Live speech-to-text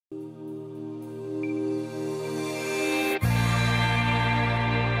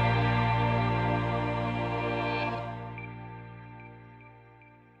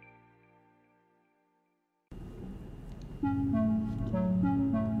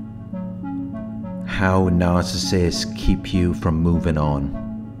how narcissists keep you from moving on.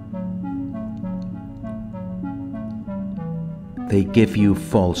 They give you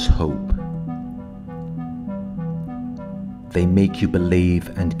false hope. They make you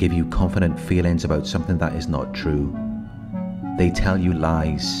believe and give you confident feelings about something that is not true. They tell you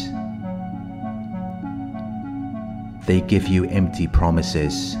lies. They give you empty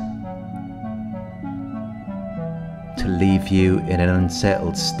promises to leave you in an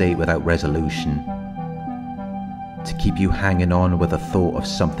unsettled state without resolution, to keep you hanging on with the thought of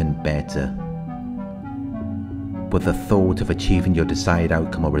something better, with the thought of achieving your desired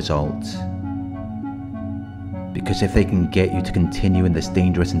outcome or result. Because if they can get you to continue in this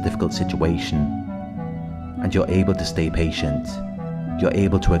dangerous and difficult situation, and you're able to stay patient, you're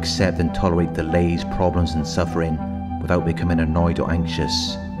able to accept and tolerate delays, problems and suffering without becoming annoyed or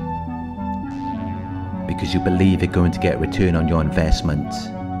anxious, because you believe you're going to get a return on your investment.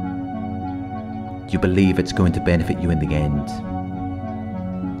 You believe it's going to benefit you in the end.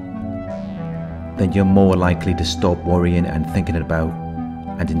 Then you're more likely to stop worrying and thinking about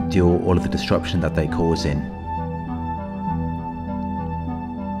and endure all of the disruption that they're causing.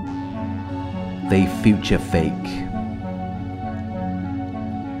 They future fake.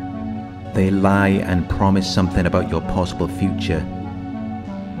 They lie and promise something about your possible future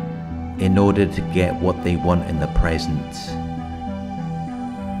in order to get what they want in the present,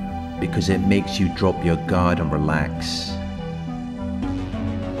 because it makes you drop your guard and relax.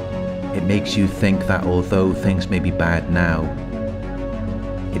 It makes you think that although things may be bad now,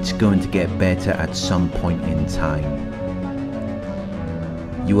 it's going to get better at some point in time.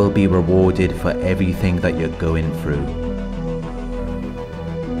 You will be rewarded for everything that you're going through.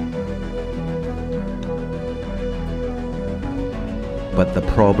 But the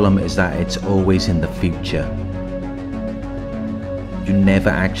problem is that it's always in the future. You never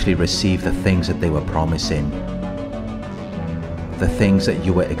actually receive the things that they were promising, the things that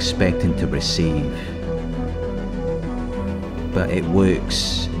you were expecting to receive. But it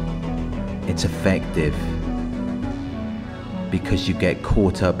works, it's effective, because you get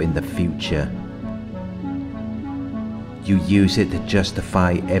caught up in the future. You use it to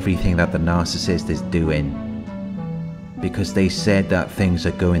justify everything that the narcissist is doing, because they said that things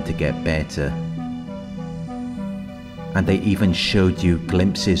are going to get better. And they even showed you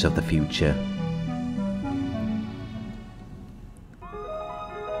glimpses of the future.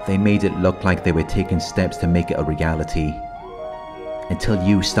 They made it look like they were taking steps to make it a reality, until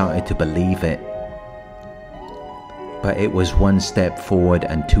you started to believe it. But it was one step forward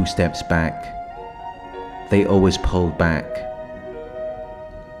and two steps back. They always pulled back.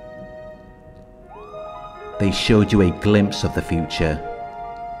 They showed you a glimpse of the future,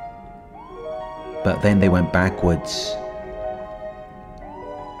 but then they went backwards.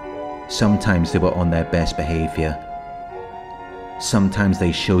 Sometimes they were on their best behavior. Sometimes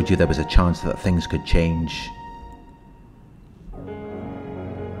they showed you there was a chance that things could change.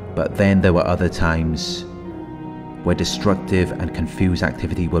 But then there were other times where destructive and confused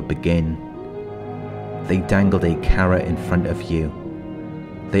activity would begin. They dangled a carrot in front of you.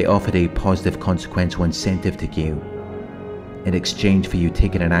 They offered a positive consequence or incentive to you in exchange for you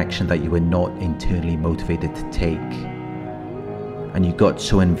taking an action that you were not internally motivated to take. And you got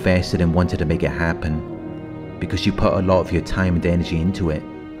so invested and wanted to make it happen because you put a lot of your time and energy into it.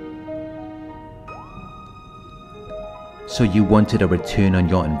 So you wanted a return on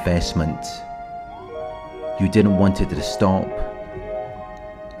your investment. You didn't want it to stop.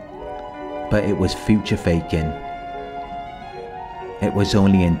 But it was future faking. It was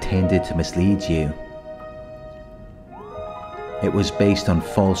only intended to mislead you. It was based on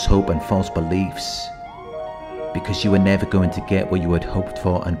false hope and false beliefs, because you were never going to get what you had hoped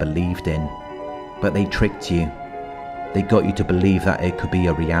for and believed in. But they tricked you. They got you to believe that it could be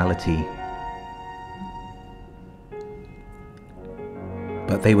a reality.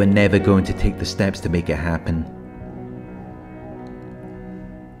 But they were never going to take the steps to make it happen.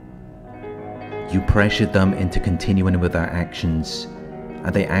 You pressured them into continuing with their actions,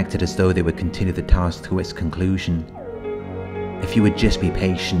 and they acted as though they would continue the task to its conclusion. If you would just be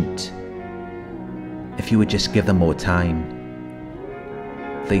patient, if you would just give them more time.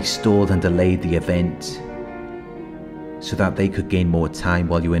 They stalled and delayed the event so that they could gain more time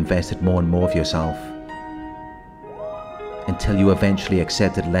while you invested more and more of yourself, until you eventually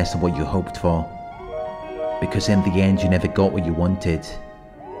accepted less than what you hoped for, because in the end you never got what you wanted.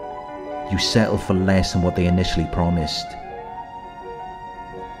 You settled for less than what they initially promised.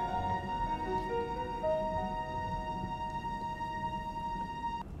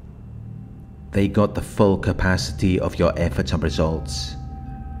 They got the full capacity of your efforts and results,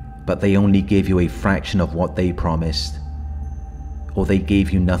 but they only gave you a fraction of what they promised, or they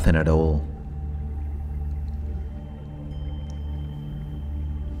gave you nothing at all.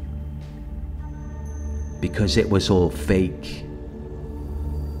 Because it was all fake.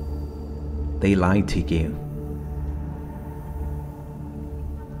 They lied to you.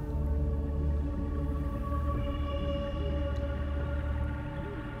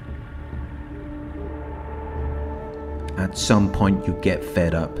 At some point you get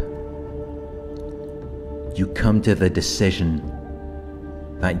fed up. You come to the decision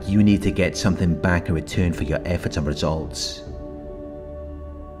that you need to get something back in return for your efforts and results.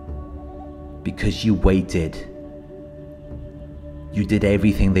 Because you waited. You did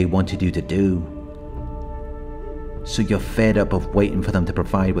everything they wanted you to do. So you're fed up of waiting for them to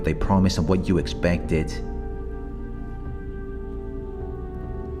provide what they promised and what you expected.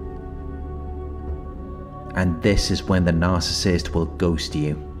 And this is when the narcissist will ghost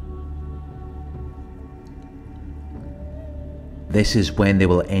you. This is when they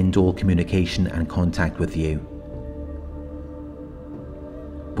will end all communication and contact with you,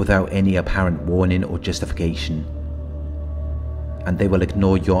 without any apparent warning or justification. And they will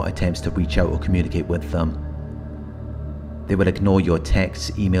ignore your attempts to reach out or communicate with them. They will ignore your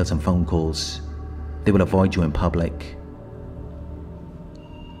texts, emails and phone calls. They will avoid you in public.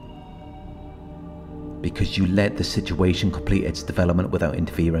 Because you let the situation complete its development without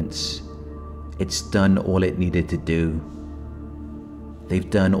interference. It's done all it needed to do. They've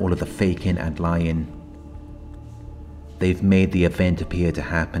done all of the faking and lying. They've made the event appear to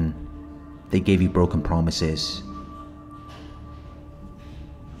happen. They gave you broken promises.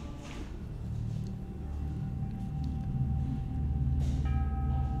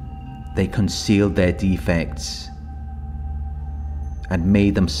 They concealed their defects and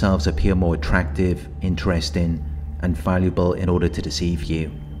made themselves appear more attractive, interesting, and valuable in order to deceive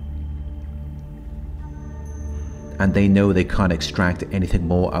you. And they know they can't extract anything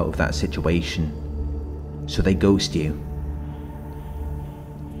more out of that situation, so they ghost you.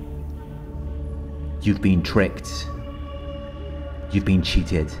 You've been tricked. You've been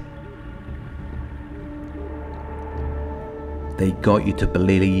cheated. They got you to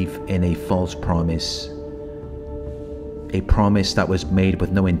believe in a false promise. A promise that was made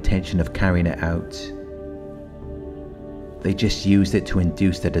with no intention of carrying it out. They just used it to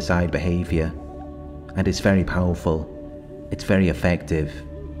induce the desired behavior, and it's very powerful. It's very effective.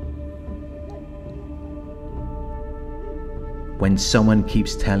 When someone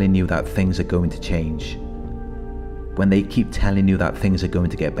keeps telling you that things are going to change, when they keep telling you that things are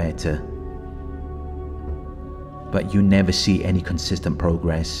going to get better, but you never see any consistent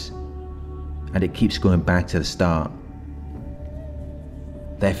progress, and it keeps going back to the start,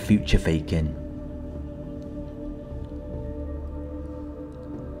 they're future faking.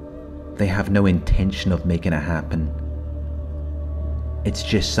 They have no intention of making it happen. It's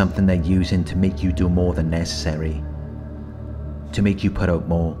just something they're using to make you do more than necessary, to make you put out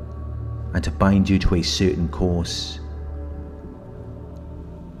more, and to bind you to a certain course.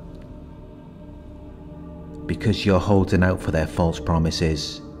 Because you're holding out for their false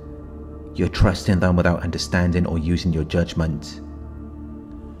promises, you're trusting them without understanding or using your judgment.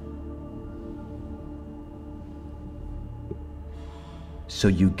 So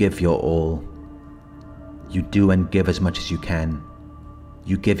you give your all. You do and give as much as you can.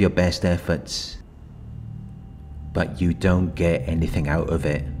 You give your best efforts, but you don't get anything out of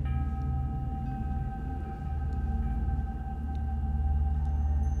it.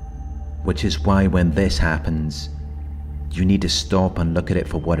 Which is why when this happens, you need to stop and look at it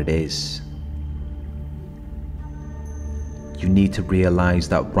for what it is. You need to realize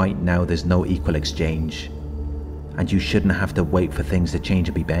that right now there's no equal exchange, and you shouldn't have to wait for things to change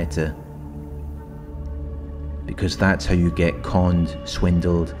and be better. Because that's how you get conned,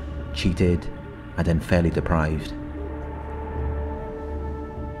 swindled, cheated, and unfairly deprived.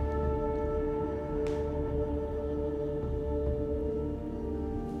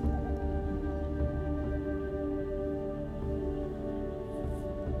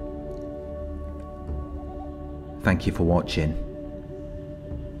 Thank you for watching.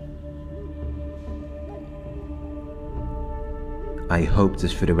 I hope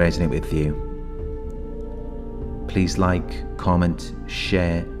this video resonated with you. Please like, comment,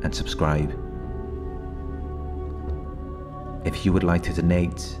 share and subscribe. If you would like to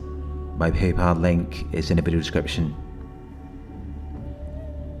donate, my PayPal link is in the video description.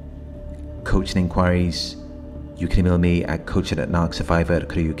 Coaching inquiries, you can email me at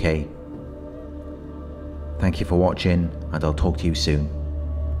coaching@narcsurvivor.co.uk. Thank you for watching, and I'll talk to you soon.